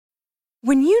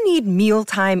When you need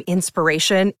mealtime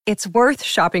inspiration, it's worth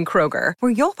shopping Kroger,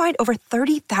 where you'll find over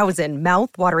 30,000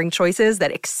 mouth-watering choices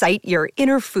that excite your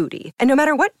inner foodie. And no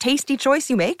matter what tasty choice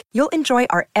you make, you'll enjoy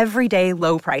our everyday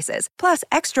low prices, plus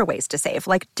extra ways to save,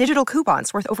 like digital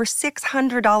coupons worth over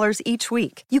 $600 each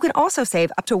week. You can also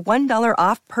save up to $1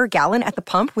 off per gallon at the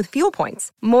pump with fuel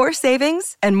points. More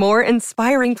savings and more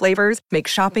inspiring flavors make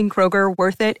shopping Kroger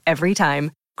worth it every time.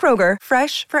 Kroger,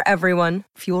 fresh for everyone.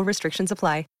 Fuel restrictions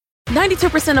apply.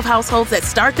 92% of households that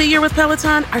start the year with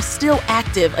Peloton are still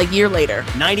active a year later.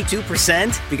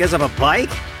 92% because of a bike?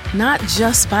 Not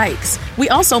just bikes. We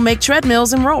also make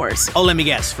treadmills and rowers. Oh, let me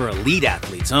guess, for elite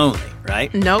athletes only,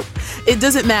 right? Nope. It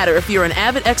doesn't matter if you're an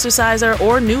avid exerciser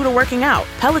or new to working out.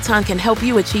 Peloton can help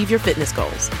you achieve your fitness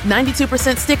goals.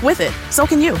 92% stick with it. So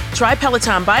can you. Try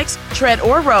Peloton bikes, tread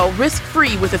or row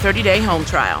risk-free with a 30-day home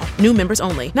trial. New members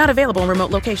only. Not available in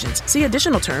remote locations. See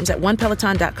additional terms at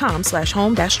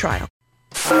onepeloton.com/home-trial.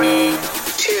 3, 2,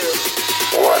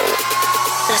 1.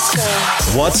 Let's go.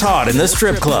 What's hot in the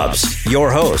strip clubs?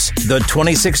 Your hosts, the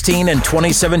 2016 and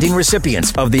 2017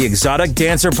 recipients of the Exotic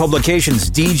Dancer Publications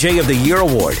DJ of the Year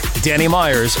Award, Danny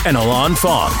Myers and Alon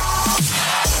Fong.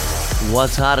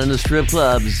 What's hot in the strip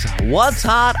clubs? What's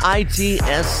hot?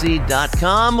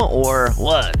 ITSC.com or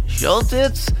what?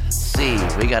 Schultitz? See,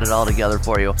 we got it all together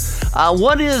for you.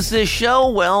 What is this show?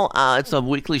 Well, it's a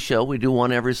weekly show. We do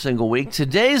one every single week.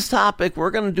 Today's topic,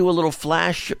 we're going to do a little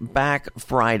Flashback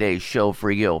Friday show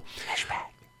for you. Flashback.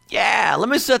 Yeah, let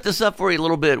me set this up for you a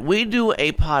little bit. We do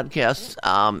a podcast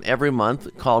every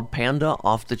month called Panda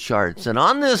Off the Charts. And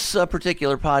on this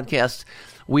particular podcast,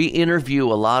 we interview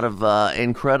a lot of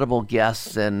incredible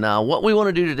guests. And what we want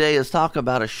to do today is talk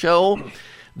about a show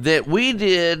that we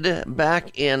did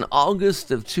back in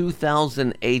August of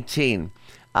 2018.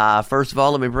 First of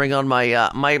all, let me bring on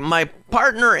my my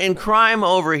partner in crime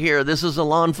over here. This is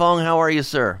Alon Fong. How are you,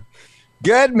 sir?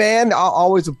 Good, man.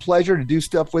 Always a pleasure to do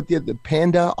stuff with you. The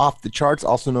Panda Off the Charts,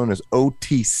 also known as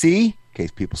OTC. In case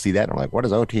people see that, I'm like, what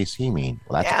does OTC mean?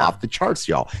 Well, that's off the charts,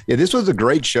 y'all. Yeah, this was a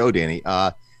great show, Danny.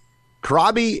 John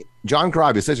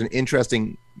Corabi is such an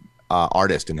interesting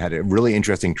artist and had a really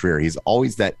interesting career. He's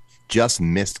always that just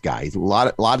missed guy. He's a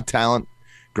lot of talent,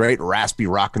 great raspy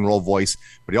rock and roll voice,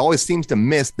 but he always seems to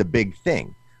miss the big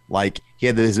thing. Like he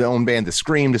had his own band, The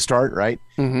Scream, to start, right?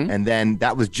 Mm-hmm. And then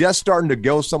that was just starting to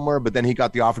go somewhere, but then he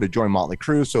got the offer to join Motley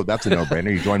Crue, so that's a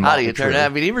no-brainer. You join Motley Crue. How do you turn out? I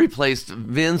mean, he replaced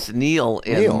Vince Neil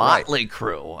in Motley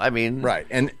Crue. I mean, right.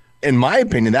 And in my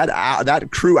opinion, that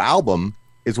Crue album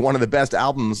is one of the best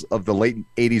albums of the late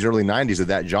 80s, early 90s of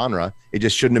that genre. It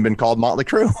just shouldn't have been called Motley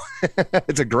Crue.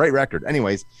 It's a great record.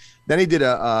 Anyways, then he did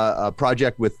a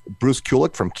project with Bruce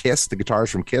Kulick from Kiss, the guitarist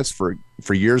from Kiss, for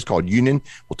years called Union.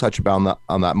 We'll touch on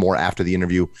that more after the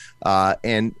interview.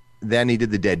 And then he did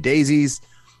the Dead Daisies.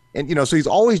 And, so he's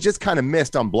always just kind of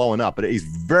missed on blowing up, but he's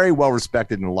very well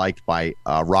respected and liked by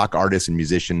rock artists and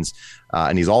musicians.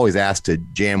 And he's always asked to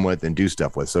jam with and do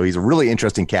stuff with. So he's a really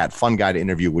interesting cat, fun guy to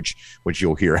interview, which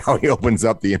you'll hear how he opens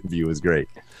up the interview is great.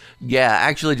 Yeah,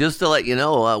 actually, just to let you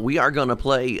know, we are going to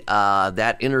play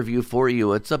that interview for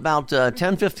you. It's about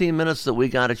 10, 15 minutes that we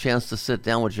got a chance to sit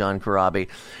down with John Corabi.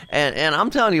 And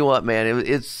I'm telling you what, man,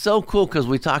 it's so cool because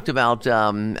we talked about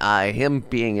him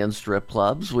being in strip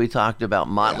clubs. We talked about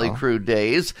Motley Crue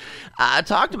days.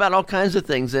 Talked about all kinds of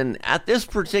things. And at this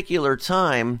particular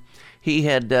time, he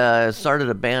had started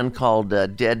a band called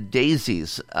Dead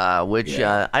Daisies, which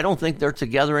I don't think they're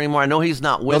together anymore. I know he's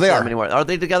not with them anymore. Are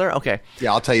they together? Okay.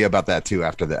 Yeah, I'll tell you about that too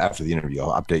after the interview.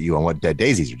 I'll update you on what Dead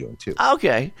Daisies are doing too.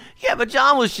 Okay. Yeah, but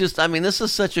John was just, I mean, this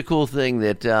is such a cool thing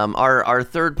that our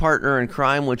third partner in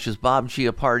crime, which is Bob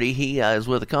Chiappardi, he is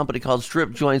with a company called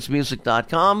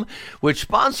StripJointsMusic.com, which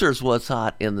sponsors What's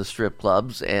Hot in the strip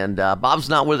clubs. And Bob's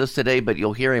not with us today, but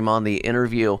you'll hear him on the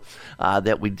interview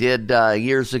that we did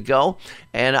years ago.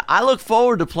 And I look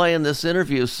forward to playing this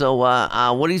interview. So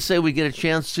what do you say we get a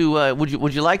chance to,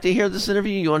 would you like to hear this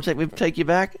interview? You want to take you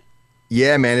back?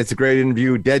 Yeah, man, it's a great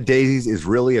interview. Dead Daisies is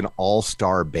really an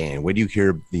all-star band. When you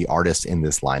hear the artists in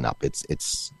this lineup,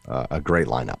 it's a great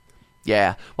lineup.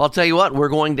 Yeah. Well, I'll tell you what, we're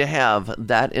going to have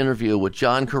that interview with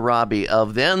John Corabi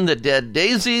of then the Dead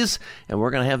Daisies, and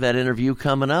we're going to have that interview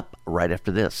coming up right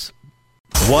after this.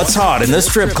 What's hot in the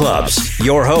strip clubs?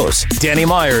 Your hosts, Danny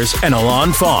Myers and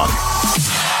Alon Fong.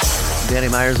 Danny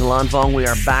Myers, Alon Fong. We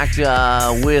are back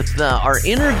with our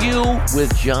interview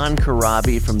with John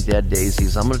Corabi from Dead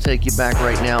Daisies. I'm going to take you back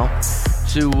right now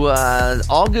to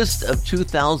August of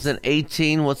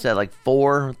 2018. What's that, like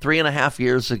 3.5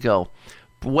 years ago?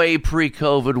 Way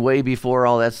pre-COVID, way before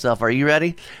all that stuff. Are you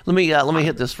ready? Let me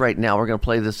hit this right now. We're going to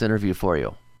play this interview for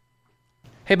you.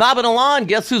 Hey, Bob and Alon,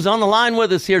 guess who's on the line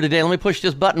with us here today? Let me push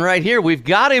this button right here. We've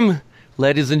got him.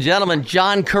 Ladies and gentlemen,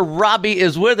 John Corabi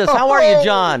is with us. How are you,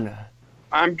 John?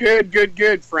 I'm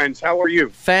good, friends. How are you?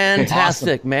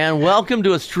 Fantastic, awesome. Man. Welcome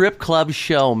to a strip club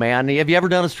show, man. Have you ever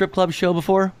done a strip club show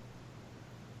before?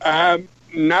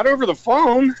 Not over the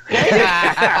phone.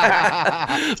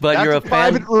 But you're a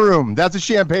private room. That's a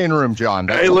champagne room, John.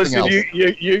 That's hey, listen, else.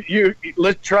 you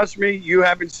trust me. You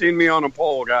haven't seen me on a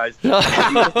pole, guys. A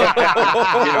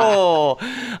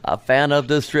fan of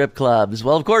the strip clubs.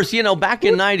 Well, of course, back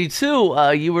in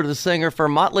 '92, you were the singer for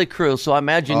Motley Crue, so I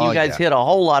imagine you guys hit a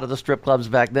whole lot of the strip clubs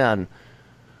back then.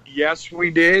 Yes,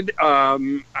 we did.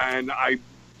 And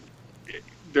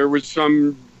there was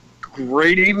some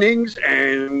great evenings,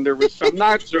 and there was some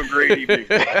not so great evenings.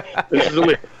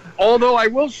 Although I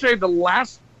will say I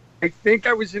think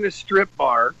I was in a strip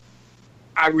bar.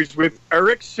 I was with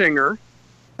Eric Singer.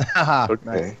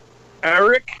 Okay.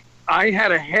 Eric, I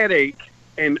had a headache,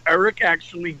 and Eric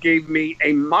actually gave me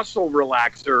a muscle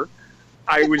relaxer.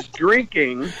 I was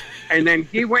drinking, and then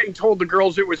he went and told the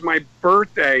girls it was my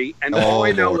birthday, and all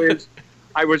I know is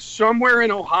I was somewhere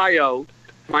in Ohio.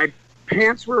 My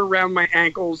pants were around my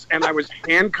ankles, and I was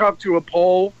handcuffed to a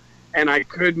pole, and I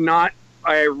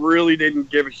really didn't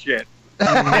give a shit.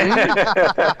 Well,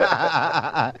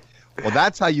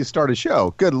 that's how you start a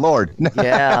show. Good Lord.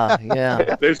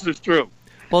 Yeah. This is true.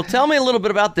 Well, tell me a little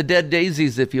bit about the Dead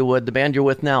Daisies, if you would, the band you're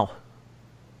with now.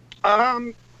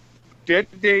 Dead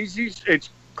Daisies, it's a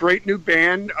great new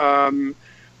band.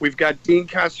 We've got Dean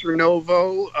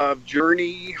Castronovo of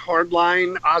Journey,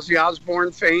 Hardline, Ozzy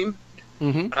Osbourne fame.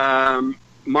 Mm-hmm.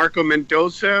 Marco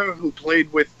Mendoza, who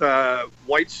played with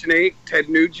Whitesnake, Ted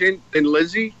Nugent, and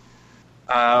Lizzie.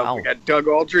 Wow. We got Doug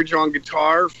Aldridge on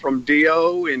guitar from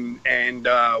Dio and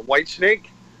Whitesnake.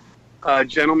 A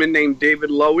gentleman named David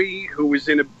Lowy, who was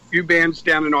in a few bands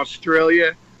down in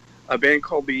Australia, a band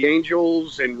called The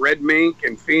Angels and Red Mink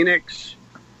and Phoenix.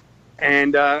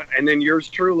 And then yours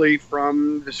truly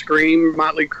from the Scream,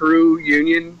 Motley Crue,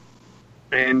 Union.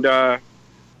 And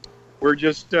we're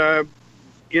just,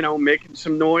 making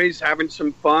some noise, having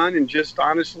some fun, and just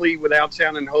honestly, without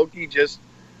sounding hokey, just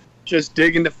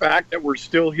digging the fact that we're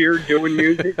still here doing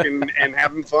music and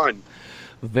having fun.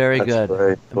 Very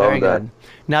good. Very good.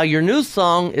 Now, your new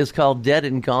song is called Dead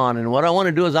and Gone, and what I want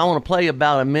to do is I want to play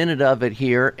about a minute of it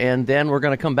here, and then we're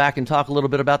going to come back and talk a little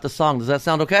bit about the song. Does that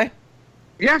sound okay?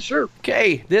 Yeah, sure.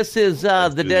 Okay, this is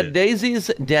the Dead Daisies,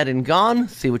 Dead and Gone.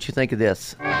 See what you think of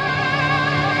this.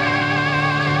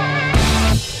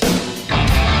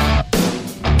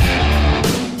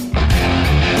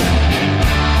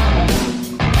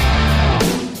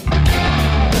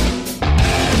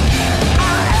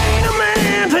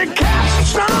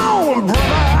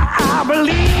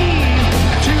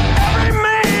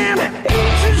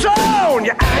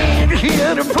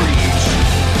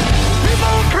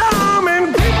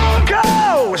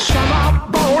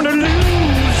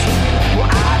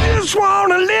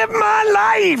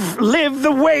 Live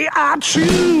the way I choose. Let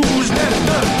the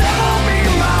devil be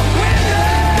my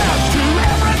witness to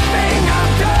everything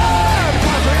I've done.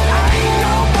 'Cause it ain't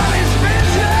nobody's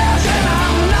business, and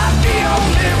I'm not the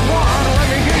only one. Let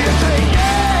me hear you say,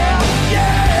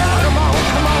 yeah. Come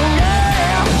on,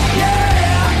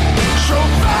 yeah. So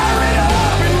fire it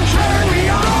up and turn me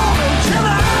on until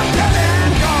I'm dead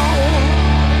and gone.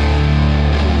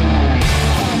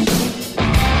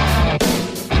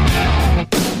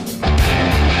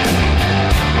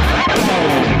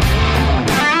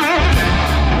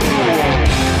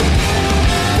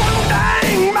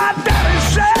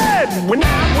 When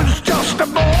I was just a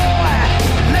boy,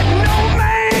 let no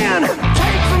man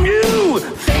take from you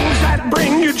things that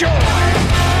bring you joy.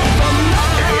 From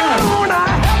that day on,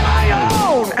 I have my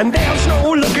own, and there's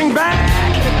no looking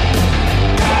back.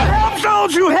 Help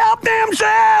those who help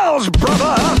themselves,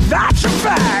 brother, that's a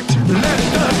fact. Let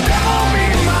the devil be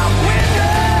my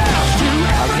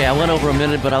witness. Okay, I went over a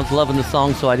minute, but I was loving the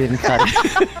song, so I didn't cut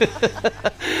it.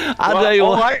 I'll tell you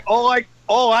what.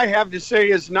 All I have to say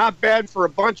is not bad for a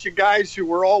bunch of guys who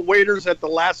were all waiters at the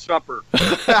Last Supper.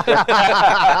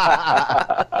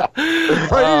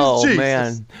 Oh,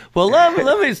 man. Well,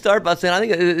 let me start by saying I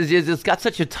think it's got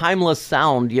such a timeless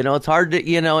sound. It's hard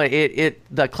to,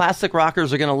 the classic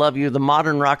rockers are going to love you. The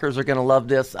modern rockers are going to love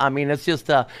this. I mean, it's just,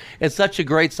 it's such a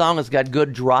great song. It's got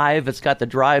good drive. It's got the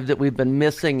drive that we've been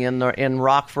missing in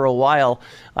rock for a while,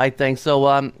 I think. So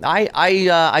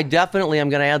I definitely am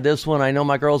going to add this one. I know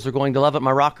my girls are going to love it.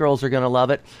 My rock girls are going to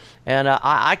love it. And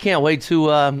I can't wait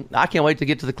to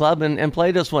get to the club and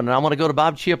play this one. And I want to go to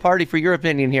Bob Chiappardi for your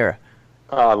opinion here.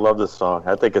 Oh, I love this song.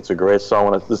 I think it's a great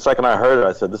song. The second I heard it,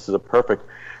 I said, this is a perfect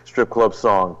strip club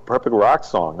song, perfect rock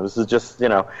song. This is just, we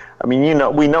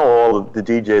know all of the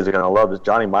DJs are going to love this.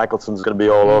 Johnny Michelson's going to be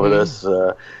all over this.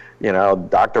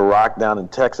 Dr. Rock down in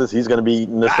Texas, he's going to be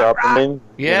eating this up. Rock.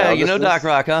 Doc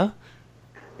Rock, huh?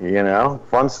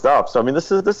 Fun stuff. So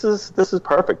this is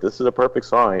perfect. This is a perfect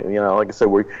song. Like I said,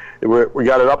 we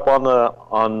got it up on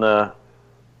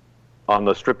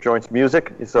the Strip Joints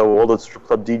music. So all the strip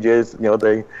club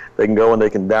DJs, they can go and they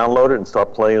can download it and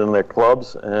start playing in their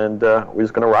clubs, and we're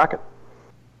just gonna rock it.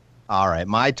 All right,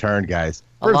 my turn, guys.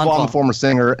 First of all, I'm a former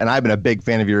singer, and I've been a big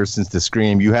fan of yours since the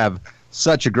Scream. You have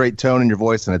such a great tone in your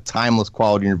voice and a timeless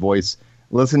quality in your voice.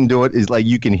 Listening to it is like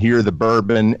you can hear the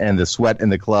bourbon and the sweat in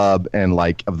the club and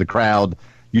like of the crowd.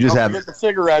 You just have the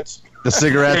cigarettes. The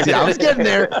cigarettes. Yeah, I was getting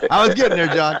there,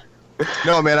 John.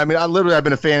 No, man. I've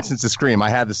been a fan since the Scream. I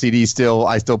have the CD still.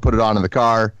 I still put it on in the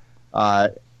car.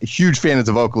 Huge fan of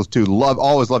the vocals too.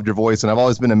 Always loved your voice, and I've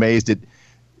always been amazed at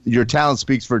your talent.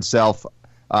 Speaks for itself.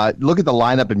 Look at the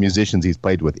lineup of musicians he's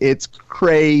played with. It's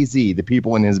crazy. The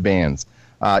people in his bands.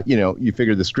 You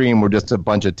figure the Scream were just a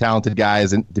bunch of talented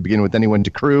guys, and to begin with, then he went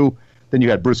to Crew. Then you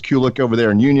had Bruce Kulick over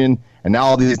there in Union, and now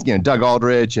all these, Doug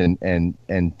Aldrich and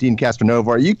Dean Castronova.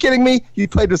 Are you kidding me? You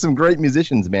played with some great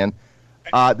musicians, man.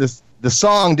 The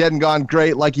song Dead and Gone,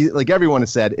 great. Like everyone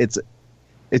has said, it's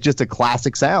just a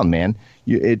classic sound, man.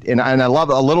 And I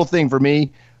love a little thing for me.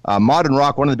 Modern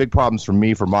rock. One of the big problems for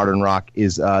me for modern rock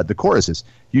is the choruses.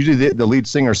 Usually the lead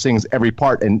singer sings every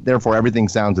part, and therefore everything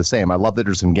sounds the same. I love that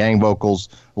there's some gang vocals,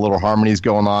 a little harmonies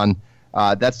going on.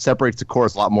 That separates the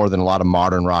chorus a lot more than a lot of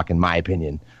modern rock, in my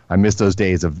opinion. I miss those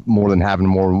days of having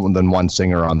more than one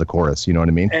singer on the chorus. You know what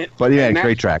I mean? But yeah,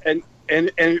 great track. And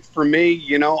for me,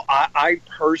 I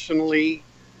personally,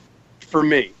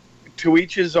 to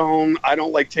each his own. I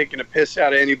don't like taking a piss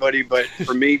out of anybody, but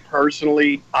for me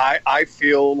personally, I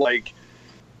feel like,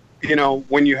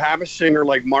 when you have a singer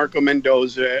like Marco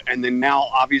Mendoza, and then now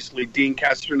obviously Dean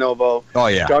Castronovo,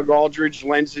 Doug Aldrich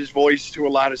lends his voice to a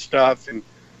lot of stuff, and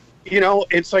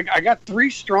it's like I got 3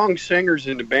 strong singers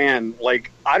in the band. Like,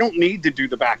 I don't need to do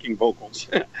the backing vocals,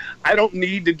 I don't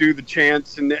need to do the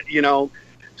chants, and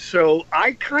So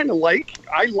I kind of like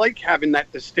having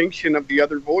that distinction of the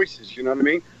other voices. You know what I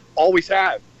mean? Always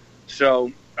have.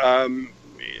 So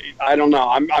I don't know.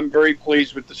 I'm very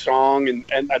pleased with the song and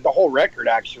the whole record,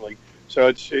 actually. So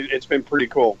it's been pretty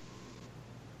cool.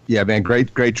 Yeah, man,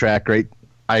 great track, great.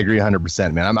 I agree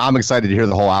 100%, man. I'm excited to hear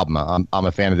the whole album. I'm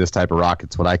a fan of this type of rock.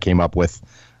 It's what I came up with.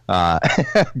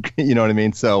 You know what I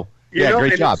mean? So yeah,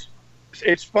 great job.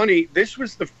 It's funny. This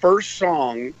was the first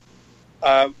song.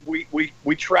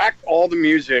 We tracked all the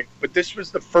music, but this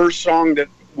was the first song that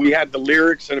we had the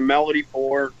lyrics and a melody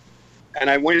for, and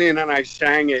I went in and I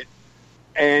sang it,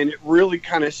 and it really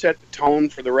kind of set the tone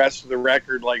for the rest of the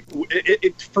record. Like,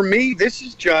 it for me, this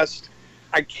is just,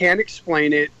 I can't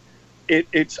explain it.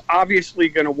 It's obviously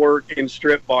going to work in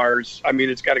strip bars. I mean,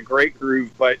 it's got a great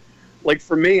groove, but like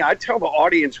for me, I tell the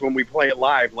audience when we play it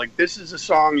live, like, this is a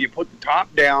song you put the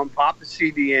top down, pop the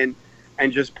CD in,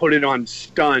 and just put it on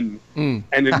stun and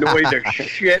annoy the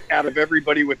shit out of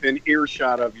everybody within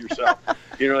earshot of yourself.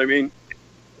 You know what I mean?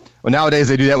 Well, nowadays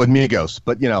they do that with Migos,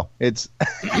 but it's.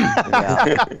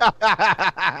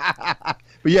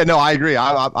 But yeah, no, I agree.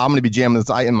 I'm going to be jamming this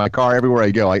in my car everywhere I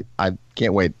go. I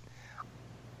can't wait.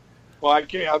 Well,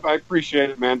 I appreciate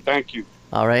it, man. Thank you.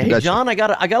 All right, hey John, I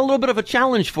got a little bit of a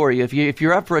challenge for you. If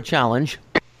you're up for a challenge.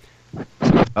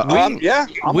 I'm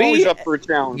always up for a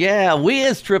challenge. Yeah, we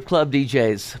as strip club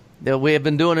DJs, we have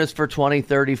been doing this for 20,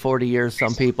 30, 40 years,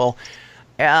 some people.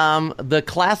 The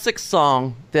classic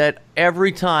song that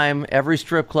every time, every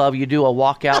strip club, you do a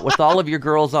walkout with all of your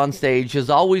girls on stage has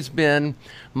always been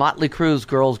Motley Crue's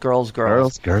Girls, Girls,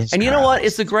 Girls. And you know what?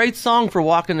 It's a great song for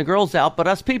walking the girls out, but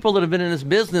us people that have been in this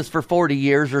business for 40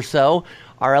 years or so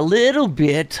are a little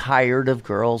bit tired of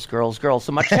Girls, Girls, Girls.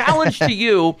 So my challenge to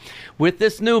you with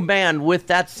this new band, with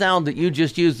that sound that you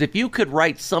just used, if you could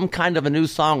write some kind of a new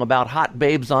song about hot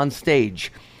babes on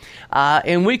stage,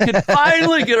 and we could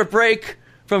finally get a break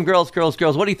from Girls, Girls,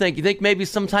 Girls. What do you think? You think maybe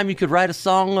sometime you could write a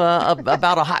song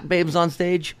about a hot babes on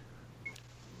stage?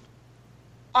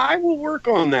 I will work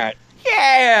on that.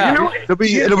 Yeah. It'll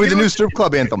be the new strip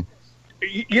club anthem.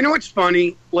 You know what's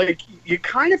funny? Like, you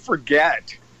kind of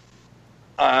forget.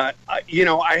 I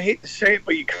hate to say it,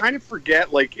 but you kind of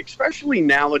forget, like, especially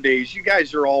nowadays, you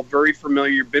guys are all very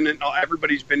familiar.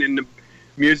 Everybody's been in the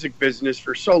music business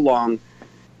for so long.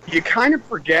 You kind of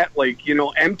forget, like,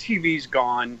 MTV's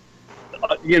gone.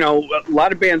 A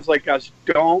lot of bands like us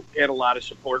don't get a lot of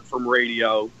support from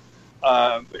radio.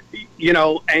 And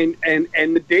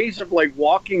the days of like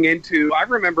walking into, I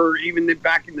remember even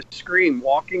back in the Scream,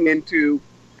 walking into,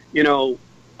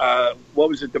 what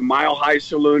was it, the Mile High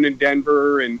Saloon in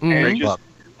Denver, and just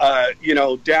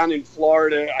down in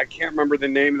Florida, I can't remember the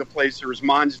name of the place. There was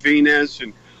Mons Venus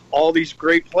and all these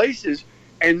great places,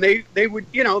 and they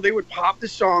would pop the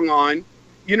song on,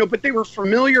 but they were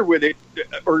familiar with it,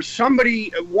 or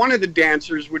one of the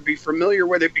dancers would be familiar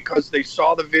with it because they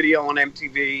saw the video on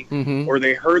MTV or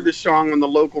they heard the song on the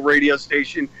local radio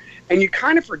station. And you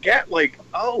kind of forget, like,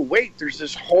 oh, wait, there's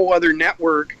this whole other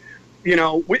network,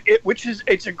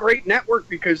 it's a great network,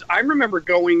 because I remember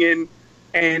going in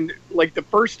and, like, the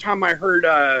first time I heard,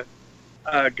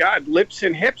 Lips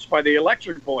and Hips by the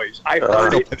Electric Boys, I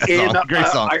heard it in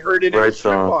a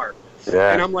strip bar.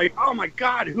 Yeah. And I'm like, oh, my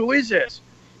God, who is this?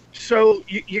 So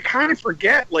you kind of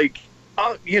forget, like,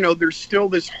 there's still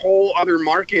this whole other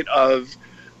market of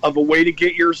a way to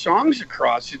get your songs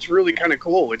across. It's really kind of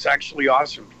cool. It's actually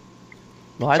awesome.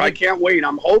 Well, I can't wait.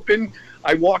 I'm hoping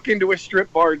I walk into a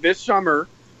strip bar this summer,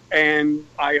 and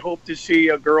I hope to see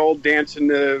a girl dancing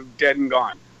to Dead and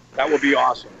Gone. That would be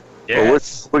awesome.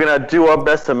 Yes. Well, we're going to do our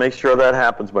best to make sure that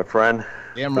happens, my friend.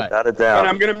 Damn right. Without a doubt. And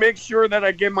I'm going to make sure that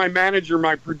I give my manager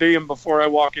my per diem before I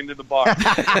walk into the bar.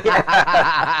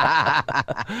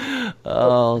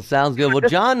 Oh, sounds good. Well,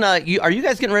 John, are you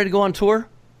guys getting ready to go on tour?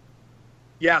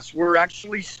 Yes, we're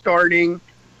actually starting.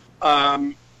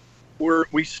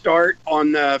 We start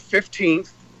on the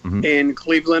 15th in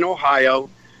Cleveland, Ohio.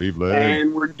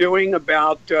 And we're doing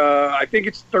about, I think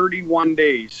it's 31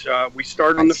 days. We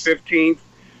start on the 15th,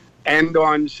 end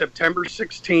on September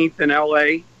 16th in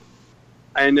LA.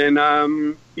 And then,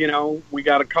 we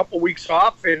got a couple weeks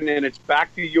off, and then it's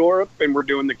back to Europe, and we're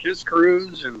doing the Kiss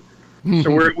Cruise. And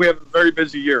so we have a very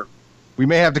busy year. We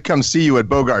may have to come see you at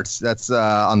Bogart's. That's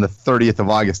on the 30th of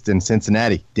August in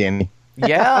Cincinnati, Danny.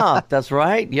 Yeah, that's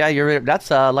right. Yeah,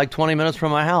 that's like 20 minutes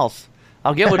from my house.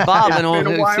 I'll get with Bob and we'll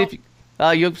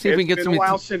see if we can get some. It's been a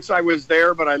while since I was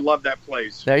there, but I love that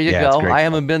place. There you go. I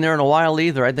haven't been there in a while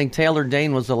either. I think Taylor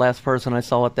Dane was the last person I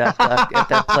saw at that at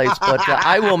that place. But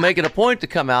I will make it a point to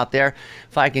come out there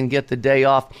if I can get the day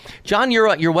off. John,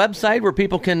 your website where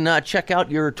people can check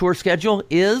out your tour schedule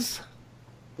is?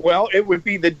 Well, it would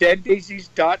be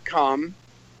thedeaddaisies.com.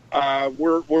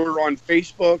 We're on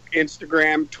Facebook,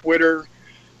 Instagram, Twitter,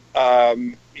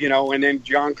 and then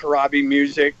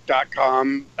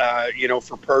JohnKarabiMusic.com,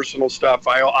 for personal stuff.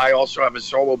 I also have a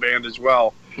solo band as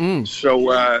well.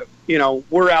 So,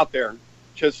 we're out there.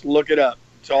 Just look it up.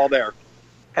 It's all there.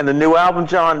 And the new album,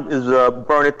 John, is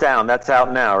Burn It Down. That's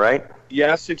out now, right?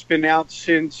 Yes, it's been out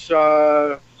since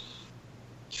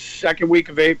second week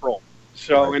of April.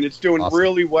 So, and it's doing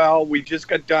really well. We just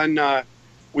got done.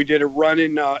 We did a run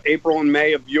in April and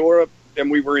May of Europe. Then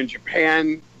we were in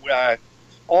Japan.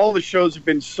 All the shows have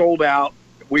been sold out.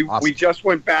 We just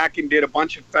went back and did a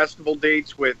bunch of festival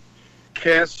dates with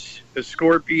Kiss, the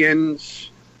Scorpions,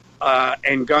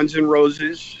 and Guns N'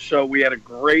 Roses. So we had a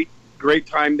great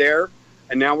time there.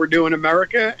 And now we're doing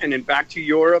America and then back to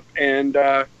Europe and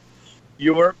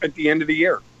Europe at the end of the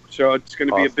year. So it's going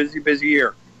to be a busy, busy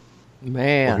year.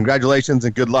 Man. Well, congratulations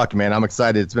and good luck, man. I'm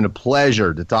excited. It's been a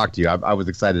pleasure to talk to you. I was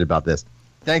excited about this.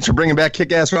 Thanks for bringing back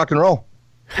kick-ass rock and roll.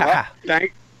 Well,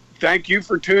 thank you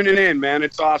for tuning in, man.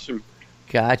 It's awesome.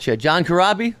 Gotcha. John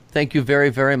Corabi, thank you very,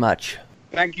 very much.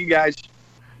 Thank you, guys.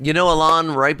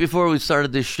 Alon, right before we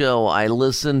started this show, I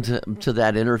listened to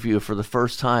that interview for the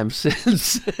first time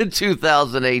since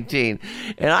 2018.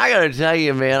 And I got to tell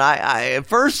you, man, I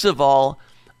first of all,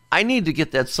 I need to get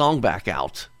that song back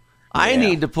out. I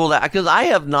need to pull that, because I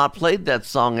have not played that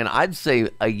song in, I'd say,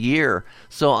 a year.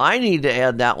 So I need to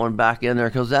add that one back in there,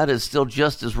 because that is still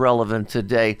just as relevant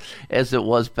today as it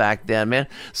was back then, man.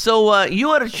 So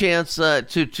you had a chance to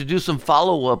do some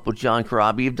follow-up with John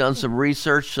Corabi. You've done some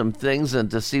research, some things,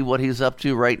 and to see what he's up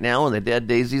to right now in the Dead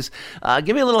Daisies.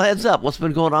 Give me a little heads up. What's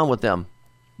been going on with them?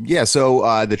 Yeah,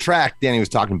 so the track Danny was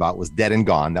talking about was Dead and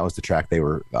Gone. That was the track they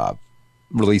were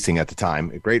releasing at the time.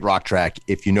 A great rock track.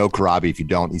 If you know Corabi, if you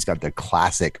don't, he's got the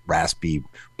classic raspy,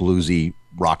 bluesy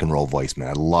rock and roll voice, man.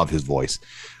 I love his voice.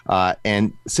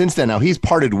 And since then, now he's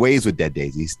parted ways with Dead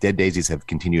Daisies. Dead Daisies have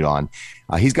continued on.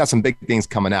 He's got some big things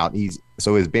coming out.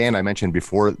 So his band, I mentioned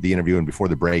before the interview and before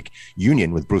the break,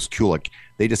 Union with Bruce Kulick,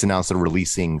 they just announced they're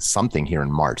releasing something here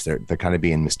in March. They're kind of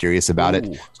being mysterious about it.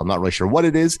 So I'm not really sure what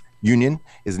it is. Union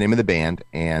is the name of the band.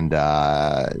 And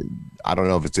I don't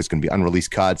know if it's just going to be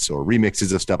unreleased cuts or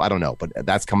remixes of stuff. I don't know, but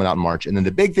that's coming out in March. And then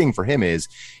the big thing for him is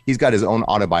he's got his own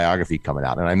autobiography coming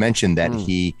out. And I mentioned that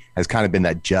he has kind of been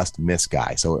that just miss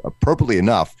guy. So appropriately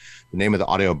enough, the name of the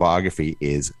autobiography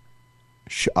is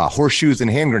Horseshoes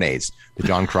and Hand Grenades to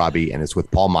John Corabi, and it's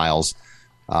with Paul Miles.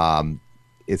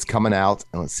 It's coming out.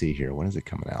 Let's see here. When is it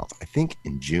coming out? I think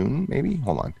in June, maybe.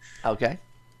 Hold on. Okay.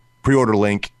 pre-order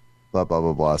link, blah, blah,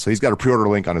 blah, blah. So he's got a pre-order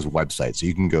link on his website. So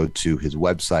you can go to his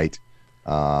website.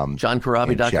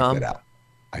 JohnCorabi.com? Check it out.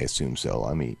 I assume so.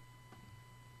 Let me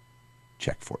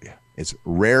check for you. It's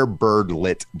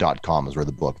rarebirdlit.com is where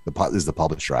the book, this is the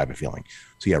publisher, I have a feeling.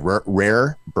 So yeah,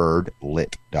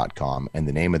 rarebirdlit.com. And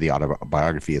the name of the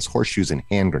autobiography is Horseshoes and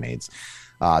Hand Grenades.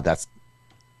 That's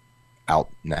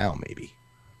out now, maybe.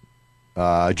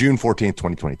 June 14th,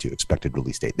 2022, expected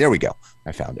release date. There we go.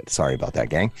 I found it. Sorry about that,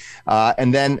 gang.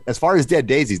 And then as far as Dead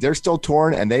Daisies, they're still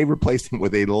torn, and they replaced him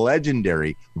with a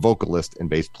legendary vocalist and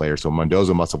bass player. So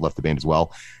Mendoza must have left the band as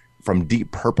well. From Deep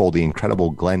Purple, the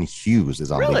incredible Glenn Hughes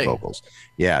is on lead vocals.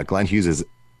 Yeah, Glenn Hughes is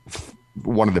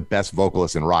one of the best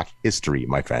vocalists in rock history,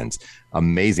 my friends.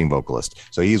 Amazing vocalist.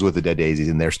 So he's with the Dead Daisies,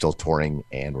 and they're still touring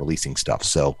and releasing stuff.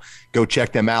 So go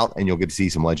check them out, and you'll get to see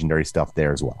some legendary stuff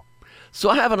there as well. So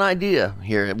I have an idea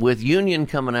here. With Union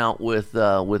coming out with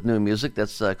new music,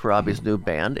 that's Corabi's new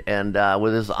band, and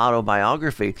with his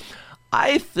autobiography,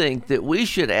 I think that we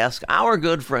should ask our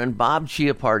good friend Bob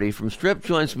Chiappardi from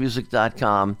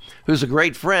StripJointsMusic.com, who's a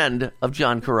great friend of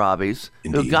John Corabi's,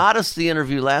 who got us the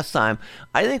interview last time.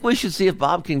 I think we should see if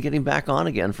Bob can get him back on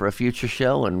again for a future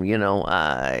show, and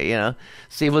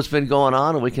see what's been going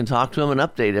on, and we can talk to him and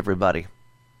update everybody.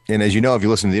 And as you know, if you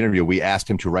listen to the interview, we asked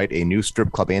him to write a new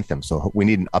strip club anthem. So we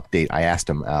need an update. I asked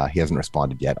him. He hasn't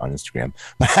responded yet on Instagram.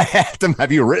 But I asked him,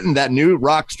 have you written that new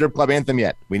rock strip club anthem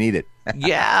yet? We need it.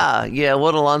 Yeah.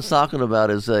 What Alon's talking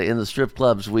about is in the strip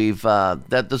clubs,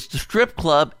 that the strip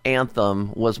club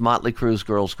anthem was Motley Crue's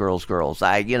Girls, Girls, Girls.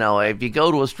 If you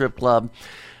go to a strip club,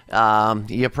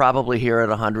 you probably hear it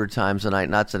 100 times a night.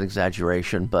 That's an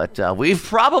exaggeration, but we've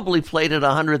probably played it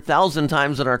 100,000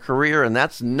 times in our career, and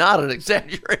that's not an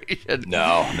exaggeration.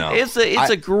 No. It's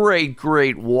a great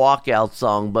walkout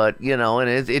song, but and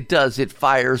it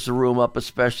fires the room up,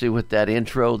 especially with that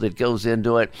intro that goes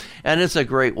into it, and it's a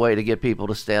great way to get people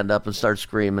to stand up and start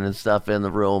screaming and stuff in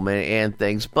the room and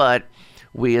things. But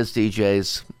we as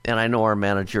DJs, and I know our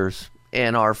managers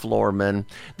and our floormen,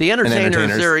 the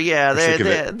entertainers,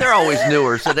 they're always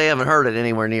newer, so they haven't heard it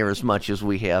anywhere near as much as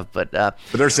we have. But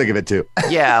they're sick of it too.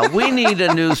 Yeah, we need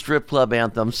a new strip club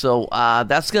anthem. So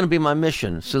that's going to be my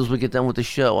mission. As soon as we get done with the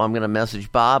show, I'm going to message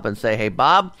Bob and say, hey,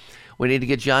 Bob, we need to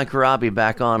get John Corabi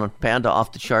back on Panda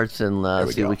Off the Charts and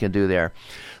see what we can do there.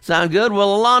 Sound good?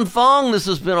 Well, Alon Fong, this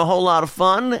has been a whole lot of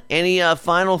fun. Any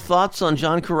final thoughts on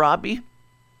John Corabi?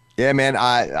 Yeah, man,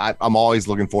 I'm always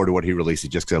looking forward to what he releases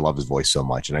just because I love his voice so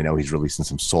much. And I know he's releasing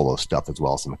some solo stuff as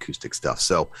well, some acoustic stuff.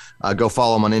 So go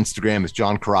follow him on Instagram. It's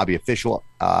John Corabi Official.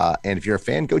 And if you're a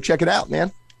fan, go check it out,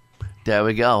 man. There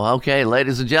we go. Okay,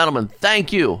 ladies and gentlemen,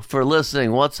 thank you for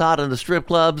listening. What's Hot in the Strip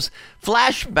Clubs?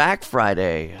 Flashback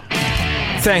Friday.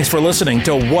 Thanks for listening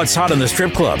to What's Hot in the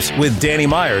Strip Clubs with Danny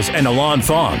Myers and Alon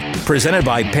Fong, presented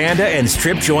by Panda and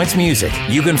Strip Joints Music.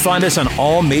 You can find us on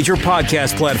all major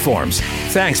podcast platforms.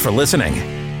 Thanks for listening.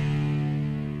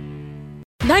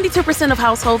 92% of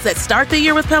households that start the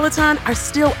year with Peloton are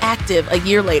still active a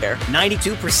year later.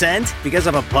 92% because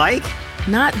of a bike?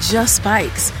 Not just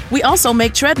bikes. We also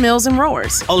make treadmills and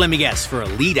rowers. Oh, let me guess, for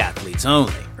elite athletes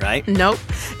only, right? Nope.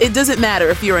 It doesn't matter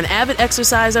if you're an avid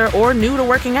exerciser or new to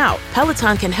working out.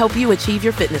 Peloton can help you achieve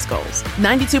your fitness goals.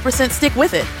 92% stick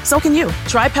with it. So can you.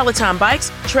 Try Peloton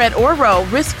bikes, tread or row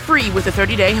risk-free with a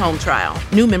 30-day home trial.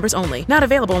 New members only. Not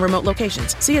available in remote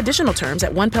locations. See additional terms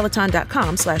at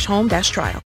onepeloton.com/home-trial.